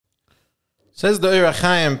Says the Ohr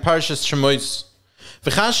Hachaim, Parshas Shmos.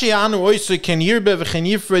 V'chashi anu oisoi ken yirbe v'chen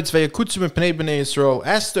yifritz v'yakutzu m'pnei b'nei Yisrael.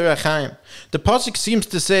 As the Ohr Hachaim, the pasuk seems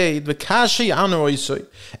to say, v'chashi anu oisoi,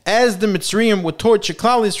 as the Mitzrayim would torture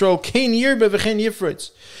Klal Yisrael, ken yirbe v'chen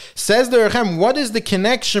yifritz. Says the Ohr Hachaim, what is the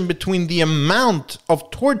connection between the amount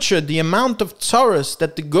of torture, the amount of tzaras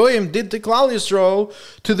that the Goyim did to Klal Yisrael,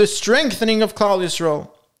 to the strengthening of Klal Yisrael?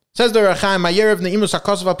 Says the Ohr Hachaim, Mayer of Neimus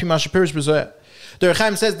HaKosav al-Pi ma shepirish b'zohar. The Ohr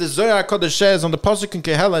Hachaim says the Zohar HaKodesh says on the pasuk in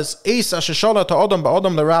Keheles, Eis asher shala ta'odam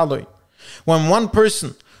ba'odam l'ra'loi. When one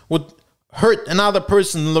person would hurt another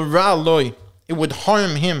person l'ra'loi, it would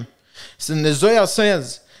harm him. So the Zohar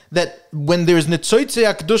says that when there's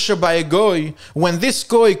nitzotzei kedusha by a goy, when this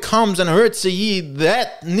goy comes and hurts a yid,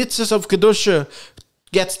 that nitzos of kedusha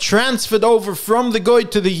gets transferred over from the goy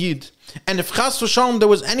to the yid. And if chas v'shalom there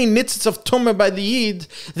was any nitzitz of tumah by the yid,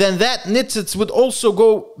 then that nitzitz would also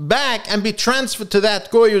go back and be transferred to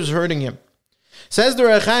that goy who's hurting him. Says the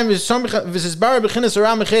Ohr Hachaim, v'zizbar b'chinas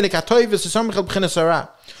hara mechelik hatoy v'zizomchel b'chinas hara.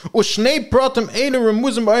 U'shnei pratim eilu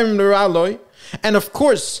remuzim b'ayim l'ra'loi. And of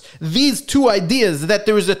course, these two ideas, that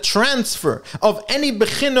there is a transfer of any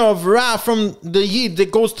bechina of ra from the yid that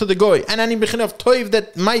goes to the goy, and any bechina of toiv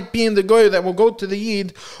that might be in the goy that will go to the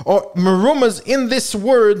yid, or merumas in this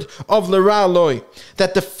word of l'ra loy,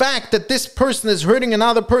 that the fact that this person is hurting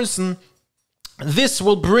another person, this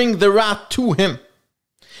will bring the ra to him.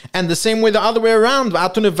 And the same way the other way around.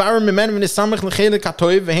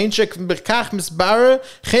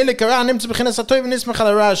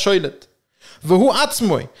 V'hu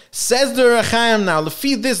atzmoi, says the Ohr Hachaim now,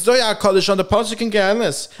 lefi this Zohar HaKodesh on the pasuk in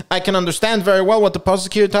Keheles, I can understand very well what the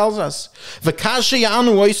pasuk here tells us. V'kashe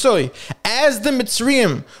ya'anu oisoi, as the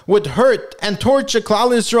Mitzrayim would hurt and torture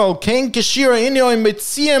Klal Yisrael, kein keshira inyoim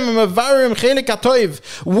mitziyim mevarim chelik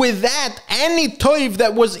hatoiv, with that, any toiv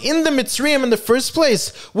that was in the Mitzrayim in the first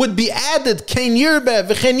place would be added, kein yirbe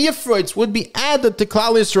v'chen yifroitz, would be added to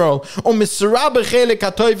Klal Yisrael, or misra b'chelik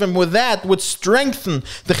hatoiv, and with that would strengthen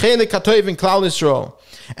the chelik hatoiv in Klal Yisrael.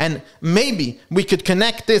 And maybe we could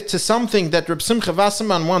connect it to something that Reb Simcha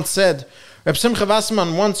Wasserman once said. Reb Simcha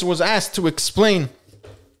Wasserman once was asked to explain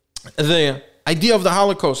the idea of the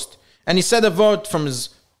Holocaust, and he said a word from his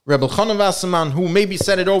Rebbe Elchanan Wasserman, who maybe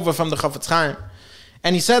said it over from the Chafetz Chaim,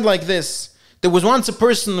 and he said like this: there was once a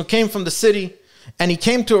person who came from the city, and he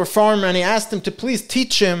came to a farmer and he asked him to please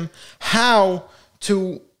teach him how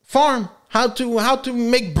to farm, how to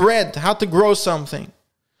make bread, how to grow something.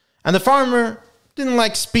 And the farmer didn't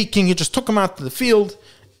like speaking. He just took him out to the field,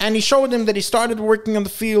 and he showed him that he started working on the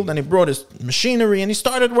field, and he brought his machinery, and he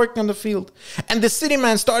started working on the field. And the city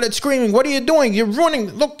man started screaming, "What are you doing? You're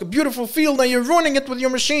ruining, look, a beautiful field, and you're ruining it with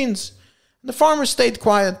your machines." And the farmer stayed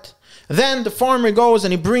quiet. Then the farmer goes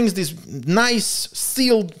and he brings these nice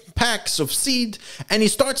sealed packs of seed, and he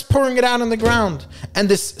starts pouring it out on the ground. And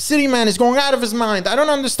this city man is going out of his mind. "I don't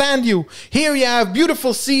understand you. Here you have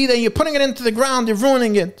beautiful seed, and you're putting it into the ground, you're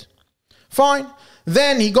ruining it." Fine.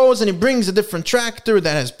 Then he goes and he brings a different tractor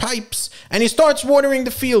that has pipes, and he starts watering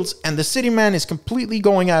the fields, and the city man is completely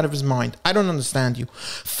going out of his mind. "I don't understand you.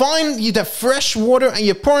 Fine, you have fresh water and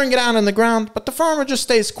you're pouring it out on the ground," but the farmer just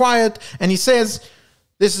stays quiet and he says,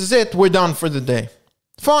 "This is it, we're done for the day."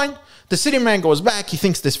 Fine. The city man goes back. He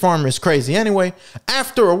thinks this farmer is crazy anyway.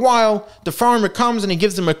 After a while, the farmer comes and he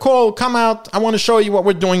gives him a call. "Come out, I want to show you what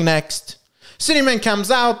we're doing next." City man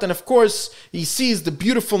comes out, and of course, he sees the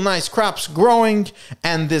beautiful, nice crops growing,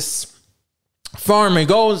 and this farmer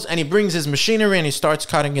goes and he brings his machinery and he starts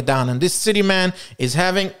cutting it down. And this city man is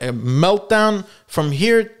having a meltdown from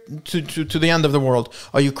here to the end of the world.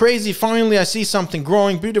 "Are you crazy? Finally, I see something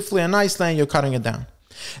growing beautifully and nicely, and you're cutting it down."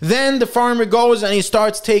 Then the farmer goes and he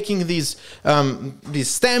starts taking these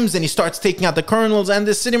stems, and he starts taking out the kernels, and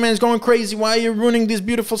the city man is going crazy. "Why are you ruining these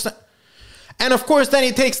beautiful stems?" And of course, then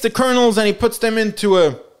he takes the kernels and he puts them into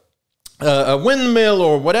a windmill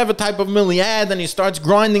or whatever type of mill he had, and he starts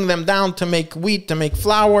grinding them down to make wheat, to make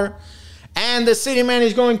flour. And the city man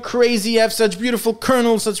is going crazy. You have such beautiful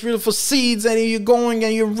kernels, such beautiful seeds, and you're going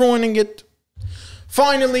and you're ruining it.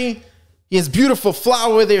 Finally, he has beautiful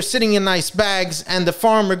flour. They're sitting in nice bags, and the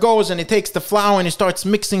farmer goes and he takes the flour and he starts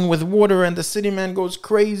mixing with water, and the city man goes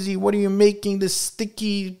crazy. "What are you making? This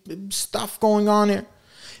sticky stuff going on here?"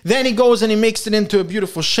 Then he goes and he makes it into a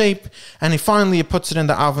beautiful shape, and he finally puts it in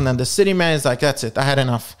the oven, and the city man is like, "That's it, I had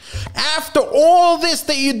enough." After all this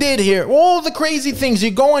that you did here, all the crazy things, you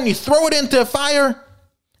go and you throw it into a fire,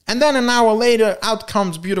 and then an hour later, out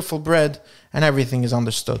comes beautiful bread, and everything is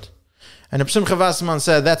understood. And Reb Simcha Wasserman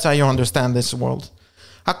said, that's how you understand this world.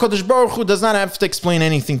 HaKadosh Baruch Hu does not have to explain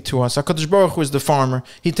anything to us. HaKadosh Baruch Hu is the farmer.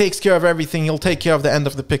 He takes care of everything. He'll take care of the end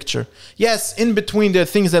of the picture. Yes, in between there are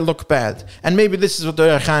things that look bad. And maybe this is what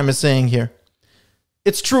the Ohr Hachaim is saying here.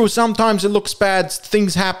 It's true, sometimes it looks bad.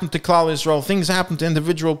 Things happen to Klal Yisrael. Things happen to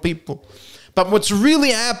individual people. But what's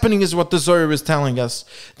really happening is what the Zohar is telling us.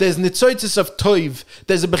 There's nitzoitzes of Toiv.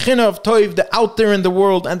 There's a bechina of Toiv out there in the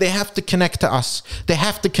world, and they have to connect to us. They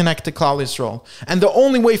have to connect to Klal Yisrael. And the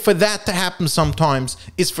only way for that to happen sometimes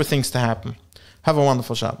is for things to happen. Have a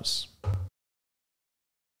wonderful Shabbos.